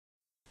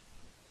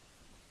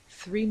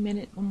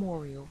3-minute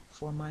memorial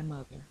for my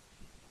mother.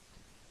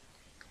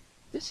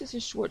 This is a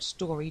short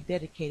story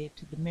dedicated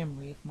to the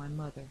memory of my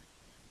mother,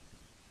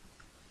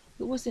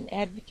 who was an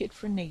advocate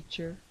for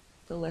nature,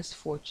 the less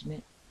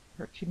fortunate,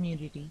 her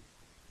community,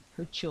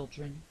 her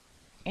children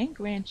and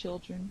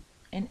grandchildren,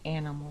 and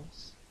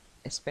animals,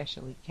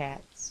 especially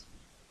cats.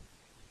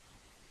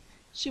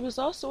 She was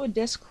also a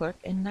desk clerk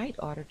and night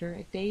auditor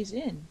at Days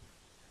Inn.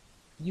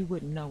 You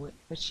wouldn't know it,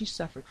 but she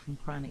suffered from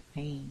chronic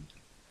pain.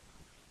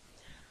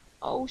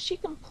 Oh, she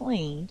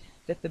complained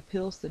that the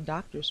pills the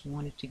doctors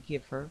wanted to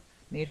give her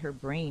made her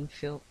brain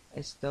feel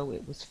as though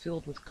it was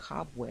filled with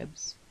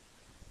cobwebs,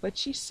 but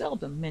she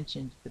seldom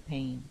mentioned the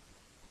pain.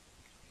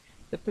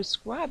 The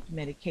prescribed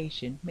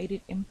medication made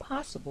it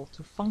impossible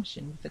to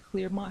function with a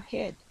clear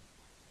head.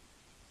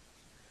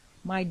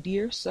 My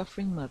dear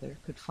suffering mother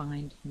could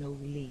find no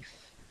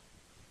relief.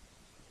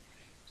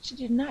 She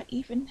did not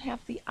even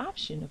have the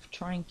option of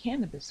trying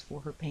cannabis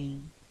for her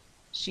pain.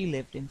 She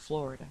lived in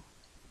Florida.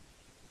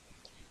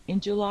 In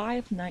July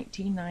of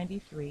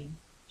 1993,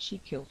 she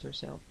killed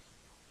herself.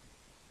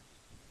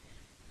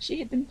 She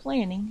had been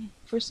planning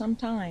for some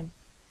time,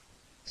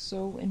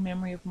 so in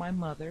memory of my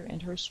mother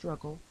and her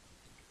struggle,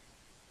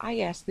 I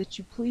ask that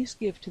you please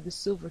give to the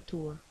Silver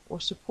Tour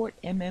or support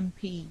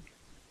MMP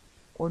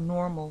or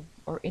Normal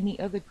or any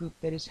other group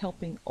that is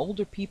helping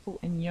older people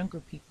and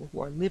younger people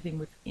who are living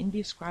with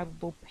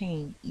indescribable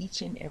pain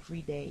each and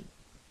every day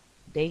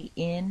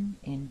in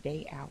and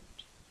day out.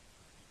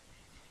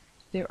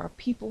 There are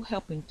people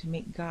helping to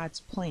make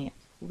God's plant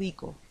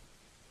legal.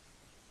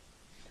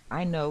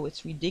 I know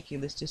it's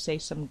ridiculous to say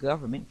some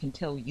government can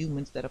tell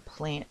humans that a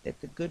plant that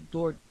the good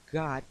Lord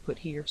God put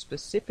here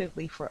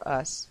specifically for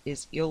us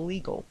is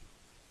illegal.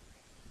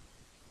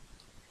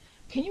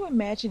 Can you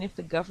imagine if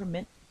the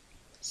government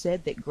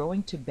said that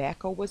growing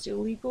tobacco was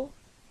illegal,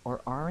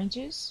 or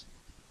oranges?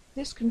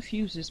 This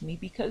confuses me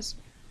because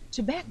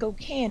tobacco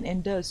can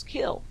and does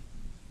kill.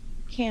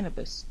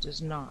 Cannabis does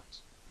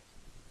not.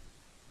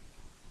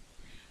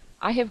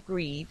 I have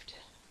grieved,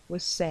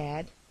 was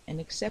sad, and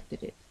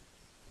accepted it.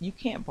 You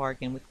can't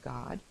bargain with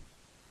God.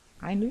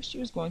 I knew she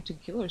was going to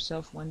kill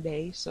herself one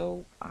day,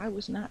 so I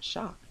was not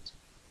shocked.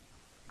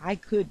 I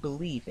could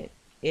believe it.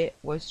 It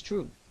was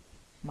true.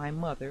 My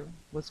mother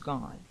was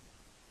gone,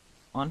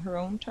 on her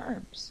own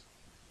terms.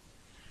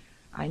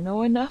 I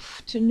know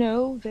enough to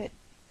know that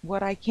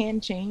what I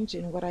can change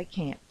and what I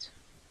can't.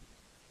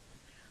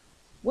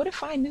 What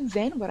if I knew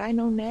then what I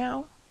know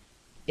now?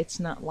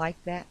 It's not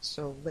like that,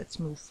 so let's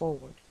move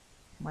forward.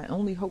 My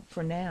only hope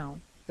for now,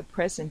 the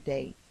present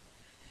day,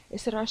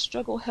 is that our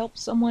struggle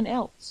helps someone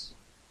else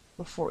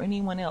before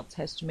anyone else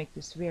has to make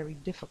this very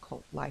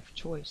difficult life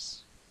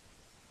choice.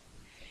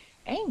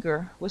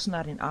 Anger was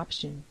not an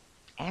option.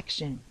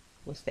 Action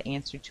was the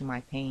answer to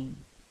my pain.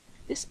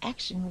 This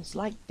action was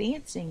like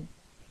dancing.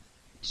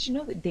 Did you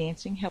know that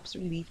dancing helps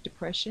relieve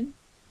depression?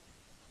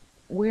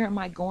 Where am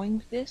I going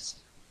with this?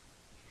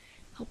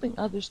 Helping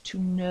others to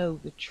know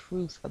the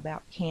truth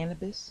about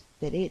cannabis,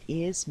 that it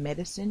is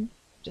medicine,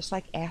 just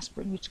like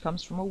aspirin, which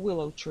comes from a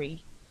willow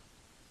tree.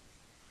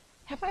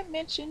 Have I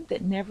mentioned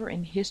that never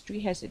in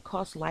history has it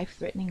caused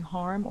life-threatening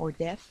harm or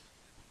death?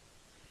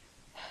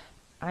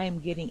 I am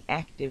getting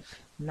active,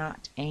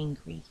 not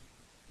angry.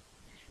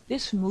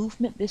 This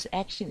movement, this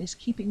action is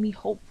keeping me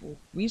hopeful,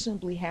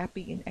 reasonably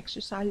happy, and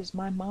exercises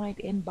my mind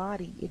and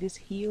body. It is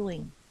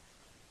healing.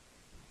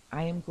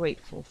 I am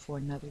grateful for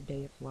another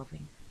day of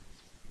loving.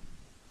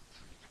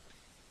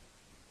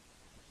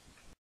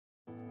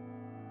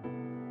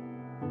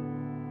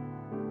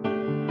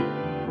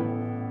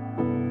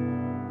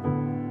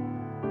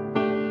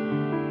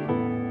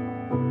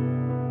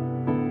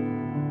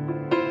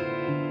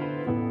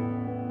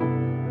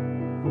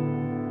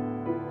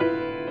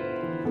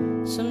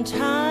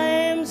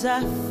 Sometimes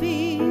I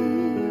feel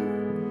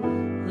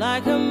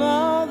like a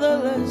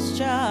motherless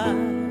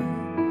child.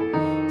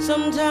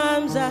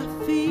 Sometimes I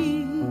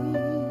feel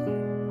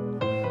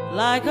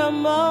like a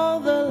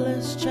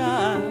motherless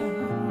child.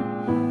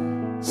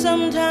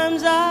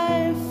 Sometimes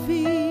I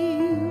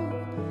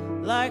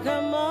feel like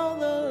a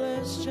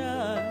motherless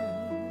child.